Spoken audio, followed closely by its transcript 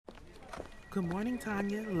Good morning,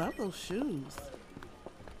 Tanya. Love those shoes.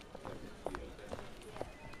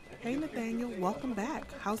 Hey, Nathaniel. Welcome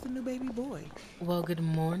back. How's the new baby boy? Well, good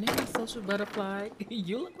morning, social butterfly.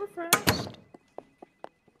 You look refreshed.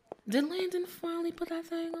 Did Landon finally put that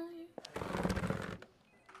thing on you?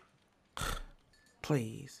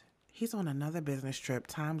 Please. He's on another business trip,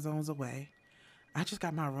 time zones away. I just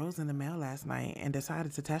got my rose in the mail last night and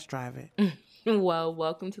decided to test drive it. Well,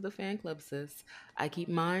 welcome to the fan club, sis. I keep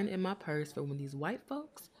mine in my purse for when these white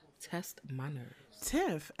folks test my nerves.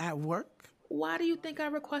 Tiff, at work? Why do you think I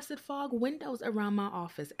requested fog windows around my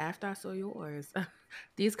office after I saw yours?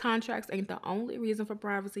 These contracts ain't the only reason for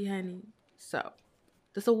privacy, honey. So,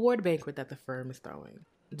 this award banquet that the firm is throwing.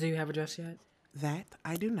 Do you have a dress yet? That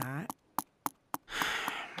I do not.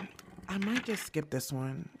 I might just skip this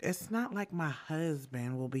one. It's not like my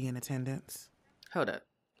husband will be in attendance. Hold up.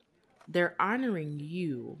 They're honoring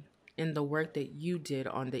you in the work that you did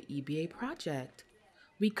on the EBA project.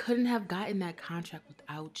 We couldn't have gotten that contract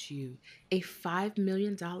without you. A $5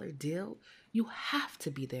 million deal. You have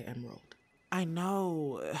to be there, Emerald. I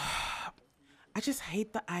know. I just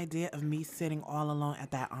hate the idea of me sitting all alone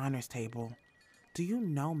at that honors table. Do you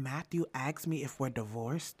know Matthew asked me if we're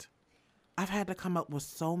divorced? I've had to come up with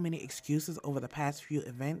so many excuses over the past few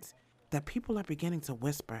events that people are beginning to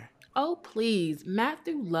whisper. Oh, please.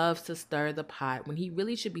 Matthew loves to stir the pot when he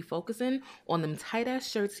really should be focusing on them tight ass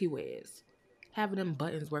shirts he wears. Having them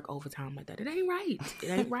buttons work overtime like that. It ain't right. It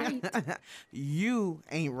ain't right. You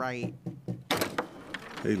ain't right.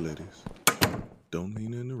 Hey, ladies. Don't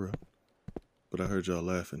mean to interrupt, but I heard y'all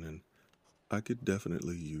laughing and I could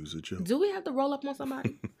definitely use a joke. Do we have to roll up on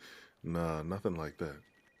somebody? Nah, nothing like that.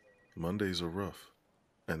 Mondays are rough,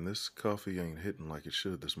 and this coffee ain't hitting like it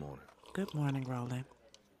should this morning. Good morning, Roland.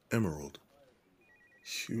 Emerald,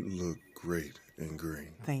 you look great in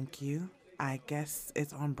green. Thank you. I guess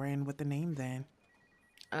it's on brand with the name then.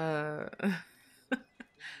 Uh,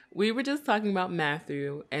 we were just talking about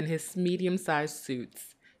Matthew and his medium-sized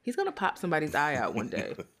suits. He's gonna pop somebody's eye out one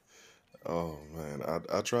day. Oh, man,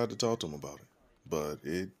 I tried to talk to him about it, but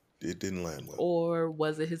it didn't land well. Or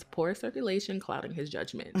was it his poor circulation clouding his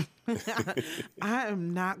judgment? I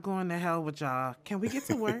am not going to hell with y'all. Can we get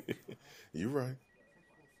to work? You're right.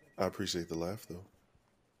 I appreciate the laugh, though.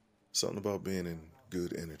 Something about being in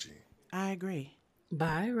good energy. I agree.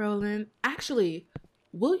 Bye, Roland. Actually,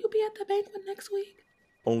 will you be at the banquet next week?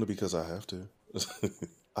 Only because I have to.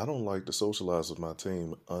 I don't like to socialize with my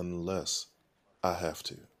team unless I have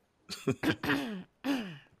to.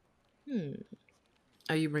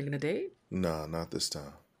 Are you bringing a date? Nah, not this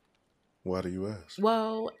time. Why do you ask?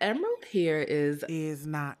 Well, Emerald here Is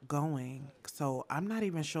not going, so I'm not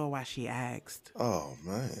even sure why she asked. Oh,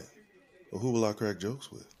 man. Well, who will I crack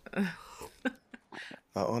jokes with?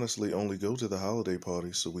 I honestly only go to the holiday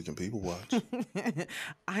parties so we can people watch.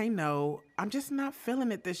 I know. I'm just not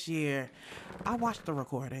feeling it this year. I watched the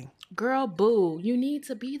recording. Girl, boo, you need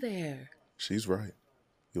to be there. She's right.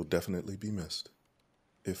 You'll definitely be missed.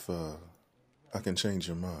 If I can change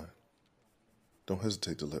your mind, don't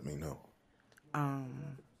hesitate to let me know.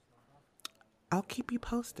 I'll keep you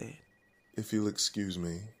posted. If you'll excuse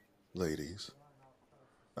me, ladies,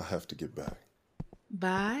 I have to get back.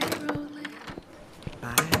 Bye, Roland.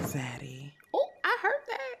 Bye, Zaddy. Oh, I heard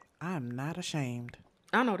that. I'm not ashamed.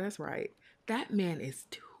 I know that's right. That man is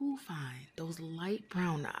too fine. Those light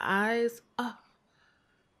brown eyes.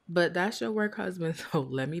 But that's your work husband, so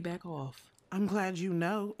let me back off. I'm glad you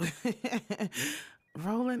know.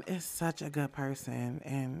 Roland is such a good person,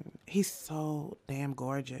 and he's so damn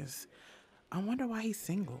gorgeous. I wonder why he's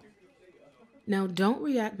single. Now, don't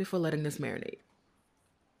react before letting this marinate.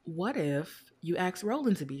 What if you ask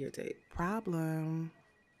Roland to be your date? Problem.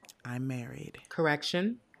 I'm married.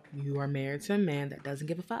 Correction, you are married to a man that doesn't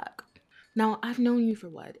give a fuck. Now, I've known you for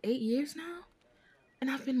what, 8 years now? And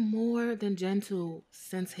I've been more than gentle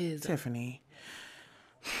since his... Tiffany,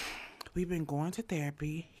 we've been going to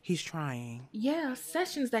therapy. He's trying. Yeah,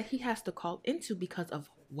 sessions that he has to call into because of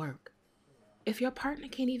work. If your partner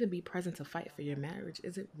can't even be present to fight for your marriage,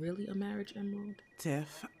 is it really a marriage, Emerald?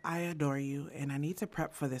 Tiff, I adore you, and I need to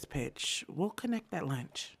prep for this pitch. We'll connect at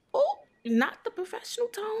lunch. Oh, not the professional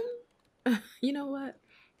tone. You know what?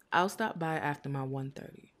 I'll stop by after my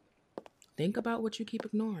 1:30. Think about what you keep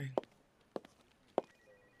ignoring.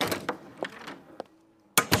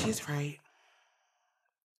 She's right.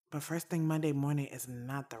 But first thing Monday morning is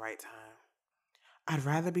not the right time. I'd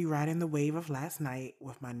rather be riding the wave of last night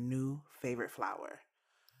with my new favorite flower.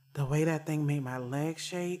 The way that thing made my legs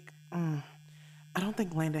shake, I don't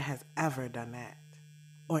think Landon has ever done that.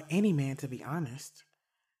 Or any man, to be honest.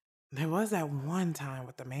 There was that one time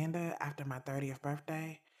with Amanda after my 30th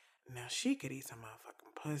birthday. Now she could eat some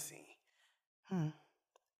motherfucking pussy.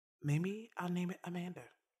 Maybe I'll name it Amanda.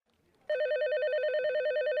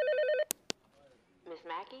 Miss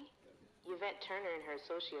Mackey, Yvette Turner and her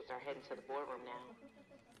associates are heading to the boardroom now.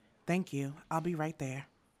 Thank you. I'll be right there.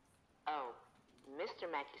 Oh, Mr.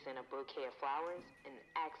 Mackey sent a bouquet of flowers and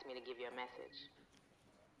asked me to give you a message.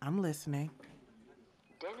 I'm listening.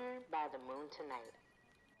 Dinner by the moon tonight.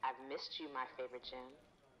 I've missed you, my favorite Jim.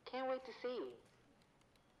 Can't wait to see you.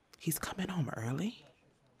 He's coming home early?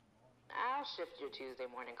 I'll shift your Tuesday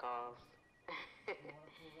morning calls.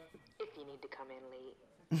 If you need to come in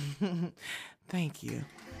late. Thank you.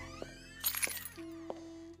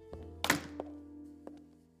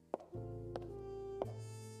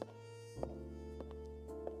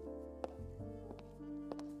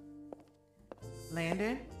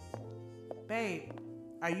 Landon? Babe,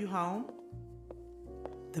 are you home?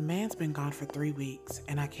 The man's been gone for 3 weeks,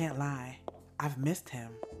 and I can't lie, I've missed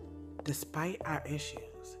him. Despite our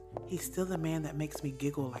issues, he's still the man that makes me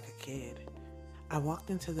giggle like a kid. I walked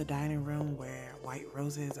into the dining room where white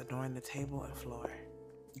roses adorn the table and floor.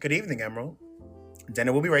 Good evening, Emerald.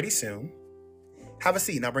 Dinner will be ready soon. Have a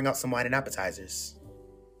seat and I'll bring out some wine and appetizers.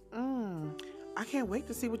 I can't wait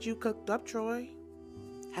to see what you cooked up, Troy.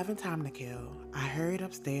 Having time to kill, I hurried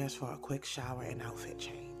upstairs for a quick shower and outfit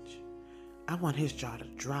change. I want his jaw to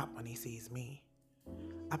drop when he sees me.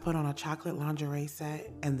 I put on a chocolate lingerie set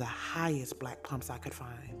and the highest black pumps I could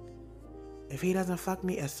find. If he doesn't fuck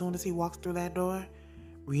me as soon as he walks through that door,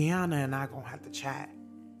 Rihanna and I gonna have to chat.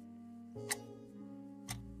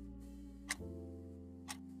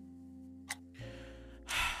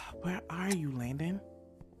 Where are you, Landon?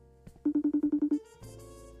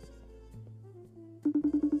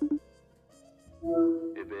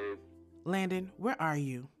 Hey, babe. Landon, where are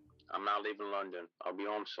you? I'm not leaving London. I'll be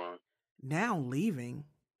home soon. Now leaving?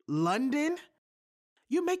 London?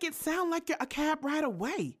 You make it sound like you're a cab ride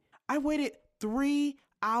away. I waited 3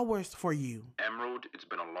 hours for you. Emerald, it's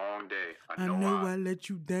been a long day. I know I let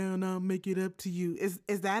you down. I'll make it up to you. Is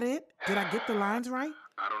that it? Did I get the lines right?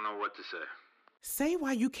 I don't know what to say. Say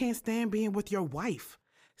why you can't stand being with your wife.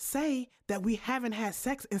 Say that we haven't had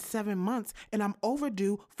sex in 7 months and I'm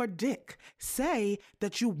overdue for dick. Say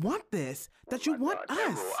that you want this, that you want us.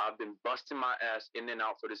 Emerald, I've been busting my ass in and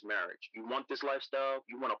out for this marriage. You want this lifestyle?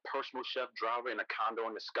 You want a personal chef driver and a condo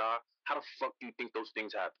in the sky? How the fuck do you think those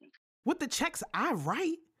things happen? With the checks I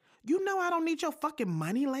write, you know I don't need your fucking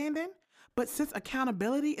money, Landon. But since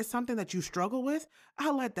accountability is something that you struggle with,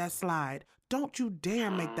 I'll let that slide. Don't you dare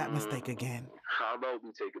make that mistake again. How about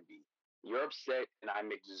we take a beat? You're upset and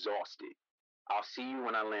I'm exhausted. I'll see you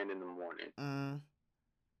when I land in the morning.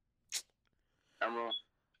 Emerald,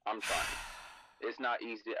 I'm trying. It's not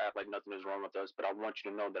easy to act like nothing is wrong with us, but I want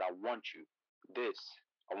you to know that I want you.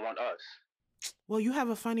 I want us. Well, you have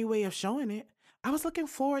a funny way of showing it. I was looking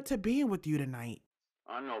forward to being with you tonight.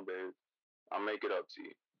 I know, babe. I'll make it up to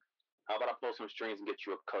you. How about I pull some strings and get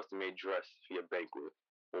you a custom-made dress for your banquet?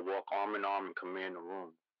 We'll walk arm in arm and command the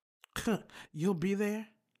room. You'll be there?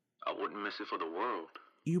 I wouldn't miss it for the world.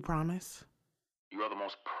 You promise? You are the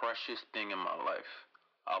most precious thing in my life.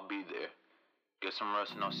 I'll be there. Get some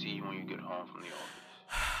rest and I'll see you when you get home from the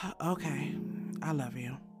office. Okay. I love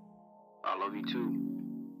you. I love you too.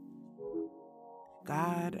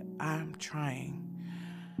 God, I'm trying.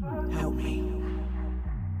 Help me.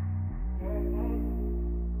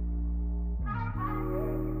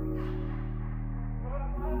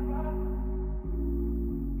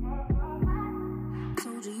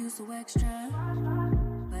 Told you so extra,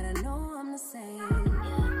 but I know I'm the same.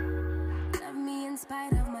 Yeah. Love me in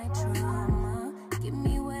spite of my trauma. Give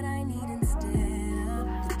me what I need instead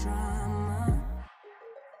of the drama.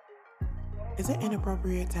 Is it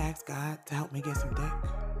inappropriate to ask God to help me get some dick?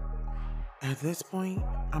 At this point,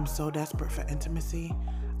 I'm so desperate for intimacy,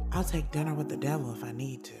 I'll take dinner with the devil if I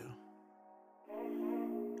need to.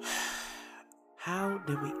 How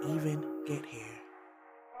did we even get here?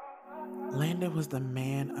 Landon was the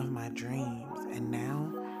man of my dreams, and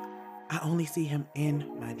now I only see him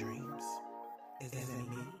in my dreams. Is it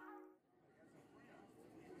me?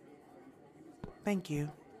 Thank you.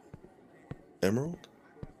 Emerald?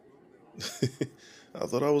 I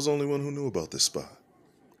thought I was the only one who knew about this spot.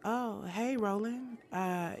 Oh, hey, Roland.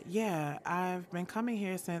 Yeah, I've been coming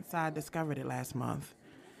here since I discovered it last month.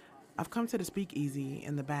 I've come to the speakeasy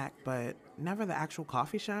in the back, but never the actual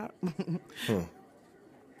coffee shop. Huh.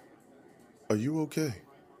 Are you okay?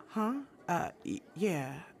 Huh?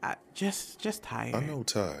 Yeah, just tired. I know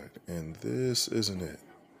tired, and this isn't it.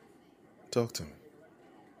 Talk to me.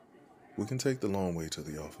 We can take the long way to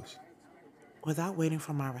the office. Without waiting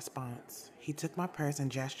for my response, he took my purse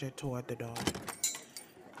and gestured toward the door.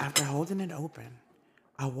 After holding it open,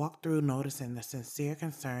 I walked through noticing the sincere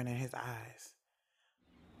concern in his eyes.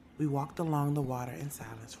 We walked along the water in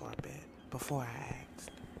silence for a bit before I asked,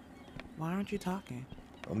 "Why aren't you talking?"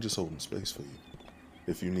 I'm just holding space for you.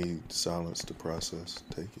 If you need silence to process,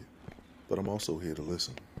 take it. But I'm also here to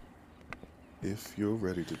listen. If you're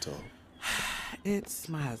ready to talk. It's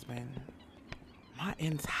my husband. My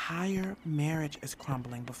entire marriage is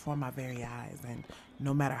crumbling before my very eyes, and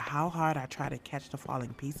no matter how hard I try to catch the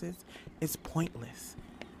falling pieces, it's pointless.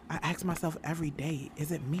 I ask myself every day,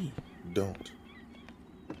 is it me? Don't.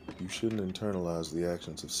 You shouldn't internalize the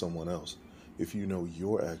actions of someone else if you know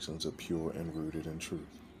your actions are pure and rooted in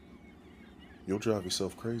truth. You'll drive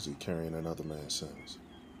yourself crazy carrying another man's sins.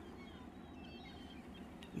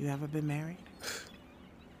 You ever been married?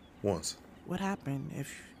 Once. What happened,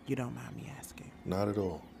 if you don't mind me asking? Not at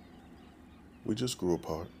all. We just grew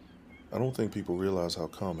apart. I don't think people realize how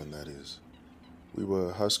common that is. We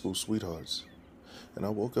were high school sweethearts, and I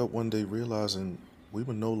woke up one day realizing we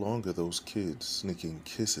were no longer those kids sneaking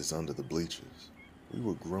kisses under the bleachers. We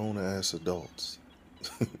were grown-ass adults.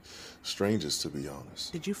 Strangers, to be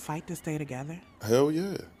honest. Did you fight to stay together? Hell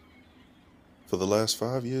yeah. For the last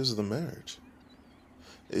 5 years of the marriage.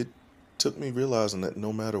 It took me realizing that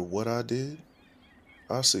no matter what I did,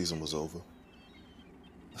 our season was over.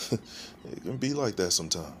 It can be like that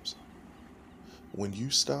sometimes. When you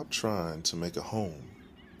stop trying to make a home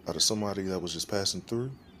out of somebody that was just passing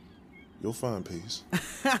through, you'll find peace.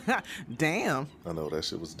 Damn. I know that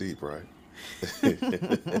shit was deep, right?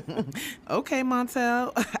 Okay,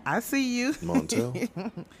 Montel. I see you.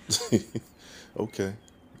 Montel? Okay.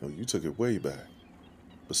 No, you took it way back.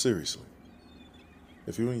 But seriously,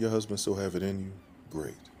 if you and your husband still have it in you,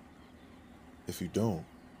 great. If you don't,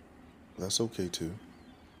 that's okay too.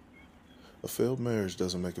 A failed marriage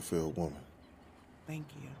doesn't make a failed woman. Thank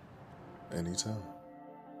you. Anytime.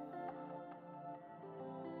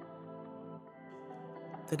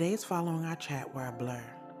 The days following our chat were a blur.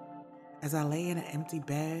 As I lay in an empty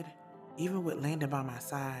bed, even with Landon by my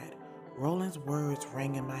side, Roland's words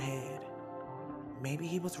rang in my head. Maybe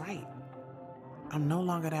he was right. I'm no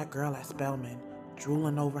longer that girl at Spelman,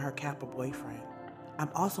 drooling over her Kappa boyfriend. I'm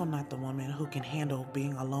also not the woman who can handle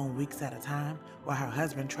being alone weeks at a time while her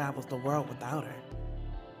husband travels the world without her.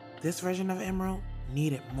 This version of Emerald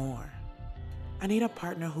needed more. I need a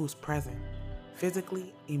partner who's present,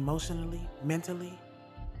 physically, emotionally, mentally.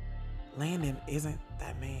 Landon isn't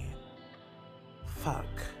that man. Fuck.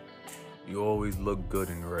 You always look good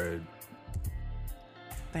in red.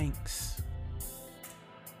 Thanks.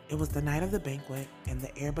 It was the night of the banquet, and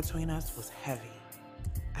the air between us was heavy.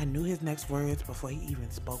 I knew his next words before he even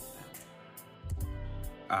spoke them.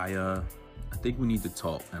 I think we need to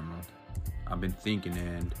talk, Emerald. I've been thinking,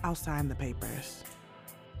 and I'll sign the papers.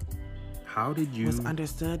 how did you... What's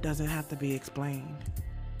understood doesn't have to be explained.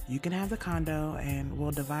 You can have the condo, and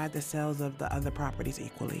we'll divide the sales of the other properties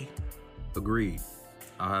equally. Agreed.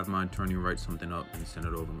 I'll have my attorney write something up and send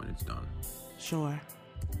it over when it's done. Sure.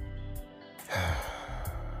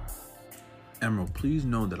 Emerald, please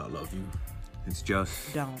know that I love you. It's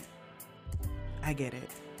just... Don't. I get it.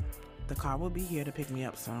 The car will be here to pick me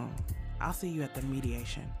up soon. I'll see you at the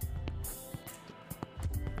mediation.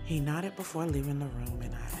 He nodded before leaving the room,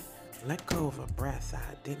 and I let go of a breath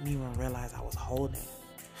I didn't even realize I was holding.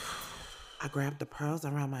 I grabbed the pearls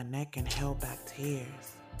around my neck and held back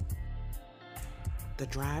tears. The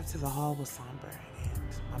drive to the hall was somber, and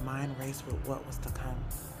my mind raced with what was to come.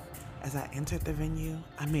 As I entered the venue,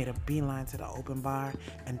 I made a beeline to the open bar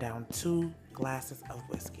and downed 2 glasses of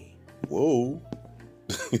whiskey. Whoa.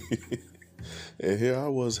 And here I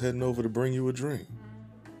was heading over to bring you a drink.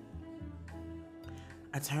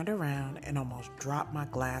 I turned around and almost dropped my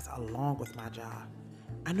glass along with my jaw.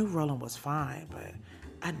 I knew Roland was fine, but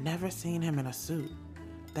I'd never seen him in a suit.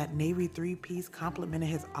 That navy 3-piece complemented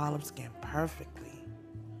his olive skin perfectly.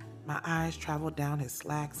 My eyes traveled down his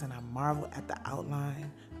slacks, and I marveled at the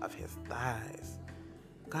outline of his thighs.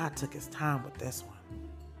 God took his time with this one.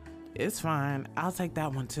 It's fine. I'll take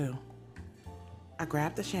that one too. I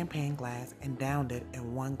grabbed the champagne glass and downed it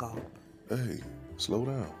in one gulp. Hey, slow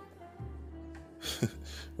down.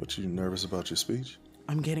 What, you nervous about your speech?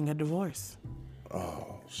 I'm getting a divorce.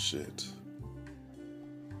 Oh, shit.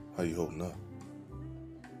 How you holding up?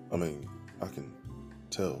 I mean, I can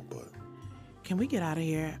tell, but... Can we get out of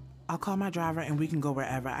here? I'll call my driver and we can go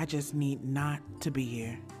wherever. I just need not to be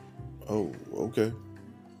here. Oh, okay.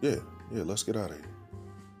 Yeah, let's get out of here.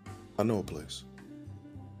 I know a place.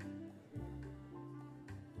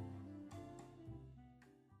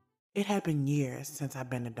 It had been years since I'd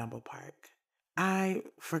been to Dumbo Park. I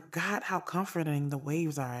forgot how comforting the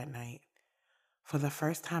waves are at night. For the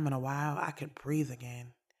first time in a while, I could breathe again.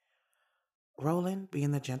 Roland,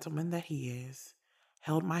 being the gentleman that he is,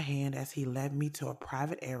 held my hand as he led me to a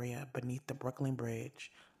private area beneath the Brooklyn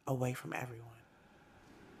Bridge, away from everyone.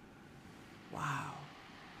 Wow,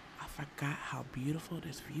 I forgot how beautiful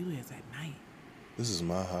this view is at night. This is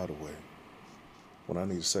my hideaway when I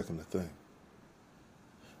need a second to think.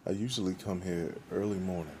 I usually come here early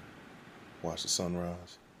morning, watch the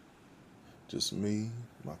sunrise. Just me,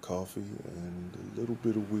 my coffee, and a little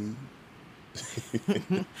bit of weed.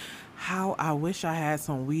 How I wish I had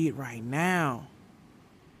some weed right now.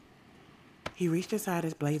 He reached inside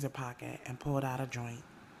his blazer pocket and pulled out a joint.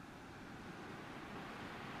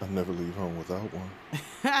 I never leave home without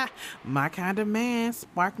one. My kind of man.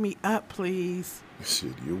 Spark me up, please.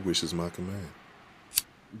 Shit, your wish is my command.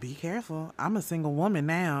 Be careful. I'm a single woman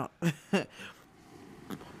now.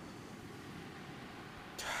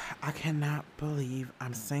 I cannot believe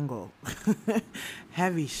I'm single.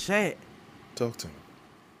 Heavy shit. Talk to me.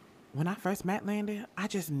 When I first met Landon, I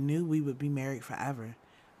just knew we would be married forever.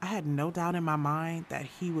 I had no doubt in my mind that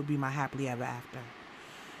he would be my happily ever after.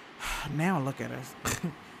 Now look at us.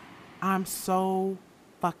 I'm so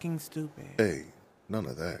fucking stupid. Hey, none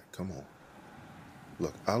of that. Come on.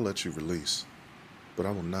 Look, I'll let you release, but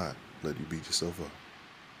I will not let you beat yourself up.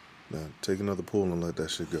 Now, take another pull and let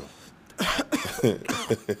that shit go.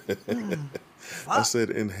 I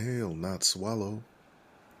said inhale, not swallow.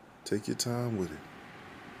 Take your time with it.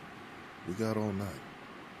 We got all night.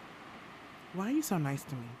 Why are you so nice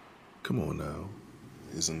to me? Come on now.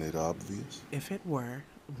 Isn't it obvious? If it were,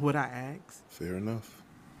 would I ask? Fair enough.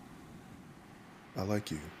 I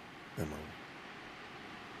like you, Emerald.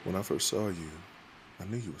 When I first saw you, I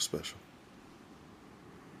knew you were special.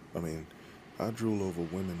 I mean, I drool over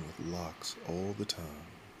women with locks all the time.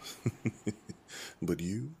 But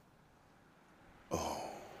you? Oh,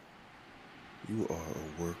 you are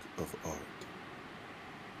a work of art.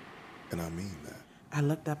 And I mean that. I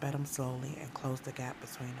looked up at him slowly and closed the gap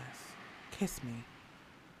between us. Kiss me.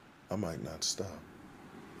 I might not stop.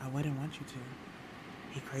 I wouldn't want you to.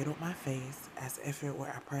 He cradled my face as if it were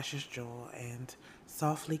a precious jewel and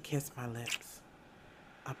softly kissed my lips.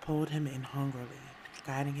 I pulled him in hungrily,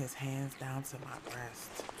 guiding his hands down to my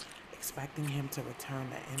breast, expecting him to return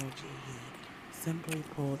the energy he simply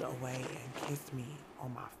pulled away and kissed me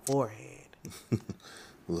on my forehead.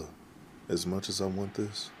 Look, as much as I want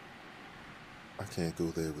this, I can't go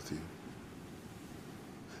there with you.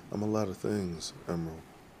 I'm a lot of things, Emerald,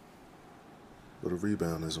 but a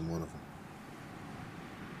rebound isn't one of them.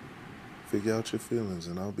 Figure out your feelings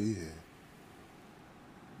and I'll be here.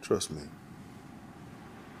 Trust me,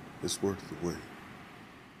 it's worth the wait.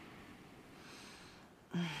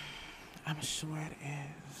 I'm sure it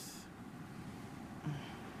is.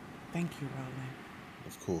 Thank you, Roland.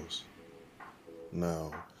 Of course.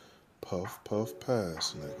 Now, puff, puff,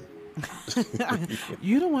 pass, nigga.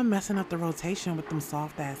 You the one messing up the rotation with them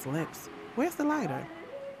soft ass lips. Where's the lighter?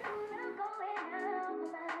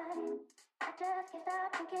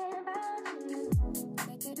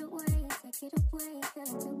 Take it away,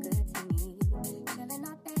 feeling too good to me. Chilling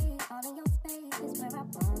all day, all in your space is where I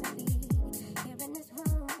wanna be. Here in this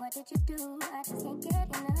room, what did you do? I just can't get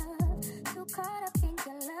enough. Too caught up in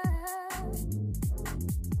your love.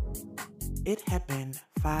 It had been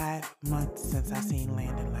 5 months since I seen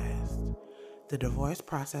Landon last. The divorce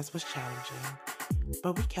process was challenging,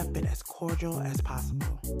 but we kept it as cordial as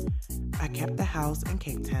possible. I kept the house in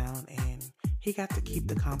Cape Town, and he got to keep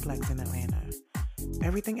the complex in Atlanta.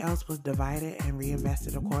 Everything else was divided and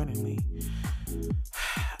reinvested accordingly.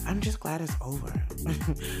 I'm just glad it's over.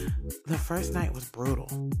 The first night was brutal,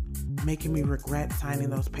 making me regret signing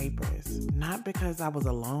those papers. Not because I was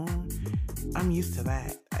alone. I'm used to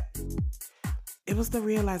that. It was the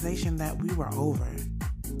realization that we were over.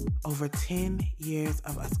 Over 10 years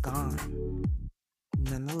of us gone.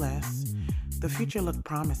 Nonetheless, the future looked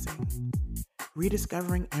promising.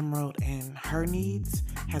 Rediscovering Emerald and her needs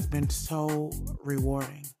has been so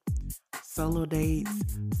rewarding. Solo dates,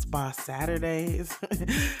 spa Saturdays.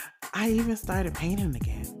 I even started painting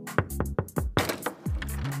again.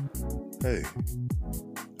 Hey,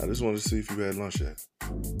 I just wanted to see if you had lunch yet.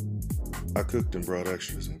 I cooked and brought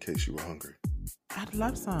extras in case you were hungry. I'd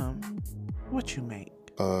love some. What you make?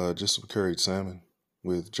 Just some curried salmon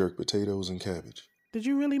with jerk potatoes and cabbage. Did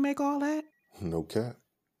you really make all that? No cap.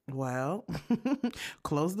 Well,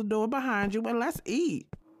 close the door behind you and let's eat.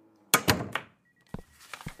 I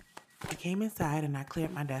came inside and I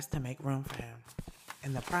cleared my desk to make room for him.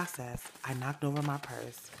 In the process, I knocked over my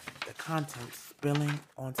purse, the contents spilling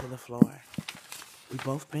onto the floor. We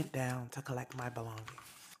both bent down to collect my belongings.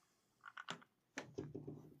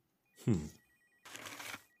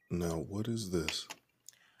 Now, what is this?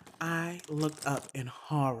 I looked up in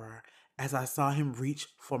horror as I saw him reach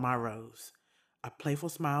for my rose. A playful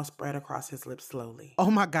smile spread across his lips slowly.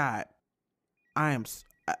 Oh my God. I'm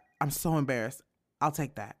so embarrassed. I'll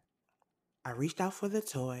take that. I reached out for the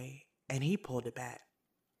toy and he pulled it back.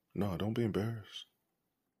 No, don't be embarrassed.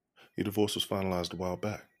 Your divorce was finalized a while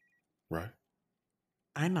back, right?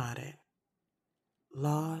 I nodded,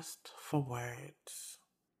 lost for words.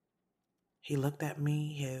 He looked at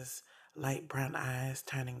me, his light brown eyes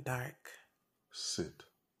turning dark. Sit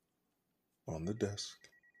on the desk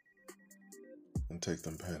and take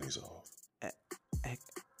them panties off.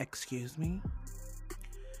 Excuse me?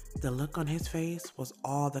 The look on his face was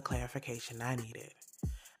all the clarification I needed.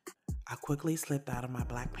 I quickly slipped out of my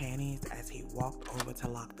black panties as he walked over to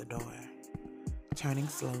lock the door. Turning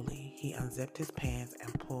slowly, he unzipped his pants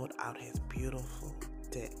and pulled out his beautiful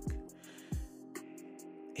dick.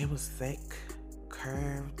 It was thick,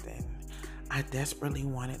 curved, and I desperately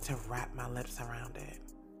wanted to wrap my lips around it.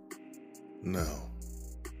 Now,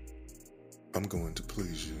 I'm going to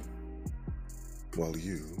please you, while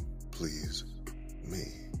you please me.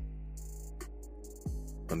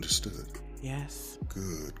 Understood? Yes.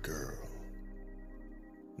 Good girl.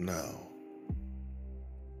 Now,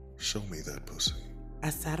 show me that pussy. I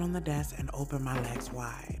sat on the desk and opened my legs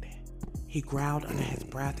wide. He growled under his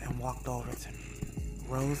breath and walked over to me,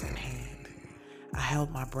 rose in hand. I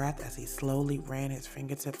held my breath as he slowly ran his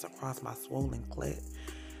fingertips across my swollen clit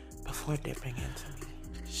before dipping into me.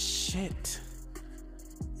 Shit.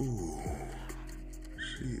 Ooh,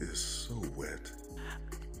 she is so wet.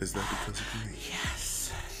 Is that because of me? Yes.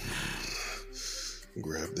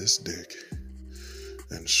 Grab this dick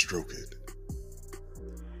and stroke it.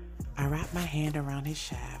 I wrapped my hand around his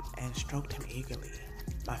shaft and stroked him eagerly,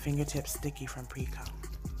 my fingertips sticky from pre-cum.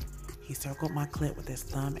 He circled my clit with his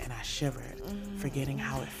thumb and I shivered, forgetting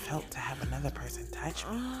how it felt to have another person touch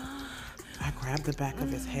me. I grabbed the back of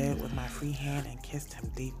his head with my free hand and kissed him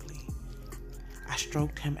deeply. I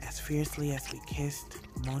stroked him as fiercely as we kissed,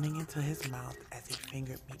 moaning into his mouth as he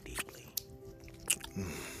fingered me deeply.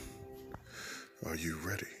 Are you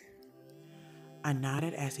ready? I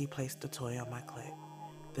nodded as he placed the toy on my clit.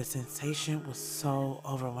 The sensation was so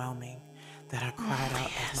overwhelming that I cried out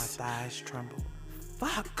as my thighs trembled.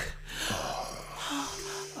 Fuck!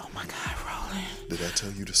 Oh my God, Roland. Did I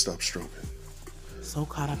tell you to stop stroking? So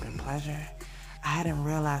caught up in pleasure, I hadn't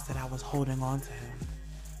realized that I was holding on to him.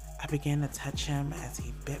 I began to touch him as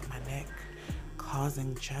he bit my neck,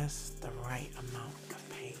 causing just the right amount of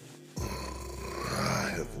pain.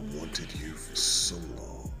 I have wanted you for so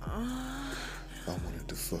long. I wanted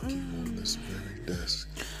to fuck you on this very desk.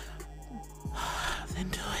 Then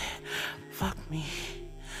do it. Fuck me.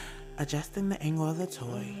 Adjusting the angle of the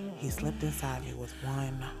toy, he slipped inside me with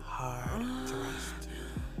one hard thrust.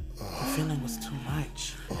 The feeling was too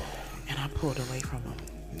much, and I pulled away from him.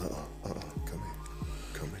 Nuh-uh, come here.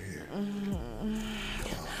 Come here. I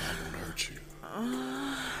won't hurt you.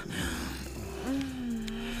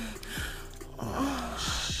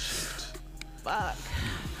 Shit. Fuck.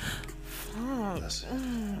 That's it.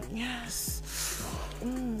 Yes.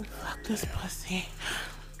 Fuck this pussy.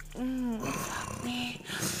 Fuck me.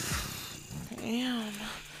 Damn.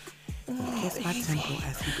 He kissed my temple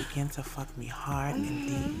as he began to fuck me hard and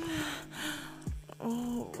deep.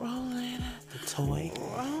 Oh, Roland. The toy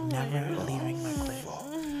never leaving my clit.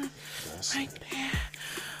 That's Right it. there.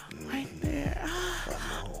 Right there. I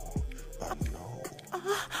know.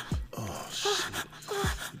 Oh, shit.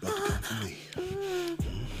 You about to come for me.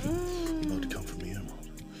 You about to come for me, Emerald.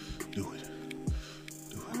 Do it.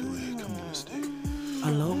 Go ahead. Come on, stick.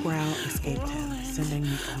 A low growl escaped him, sending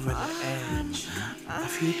me over the edge. A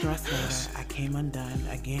few thrusts later, I came undone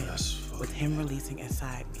again, with him releasing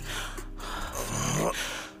inside me.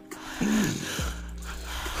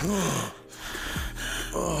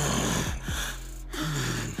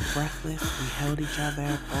 Breathless, we held each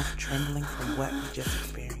other, both trembling from what we just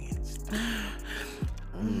experienced.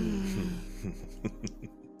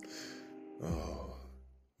 Oh,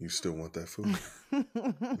 you still want that food?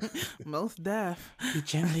 Most deaf. He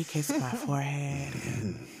gently kissed my forehead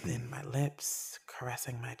and then my lips,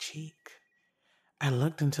 caressing my cheek. I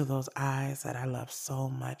looked into those eyes that I loved so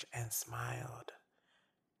much and smiled.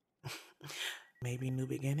 Maybe new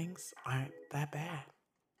beginnings aren't that bad.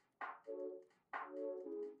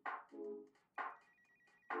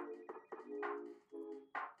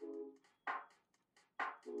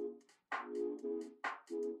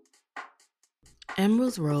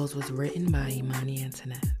 Emerald's Rose was written by Imani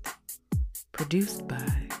Antoinette, produced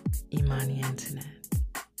by Imani Antoinette,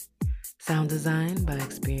 sound designed by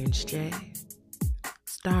Experience J,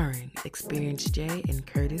 starring Experience J and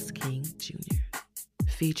Curtis King Jr.,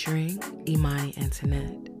 featuring Imani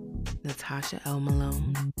Antoinette, Natasha L.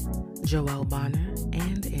 Malone, Joelle Bonner,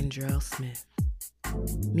 and Andrell Smith.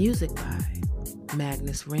 Music by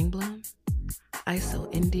Magnus Ringblom,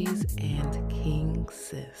 ISO Indies, and King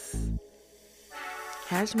Sis.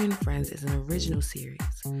 Cashmere and Friends is an original series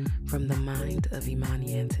from the mind of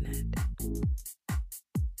Imani Antoinette.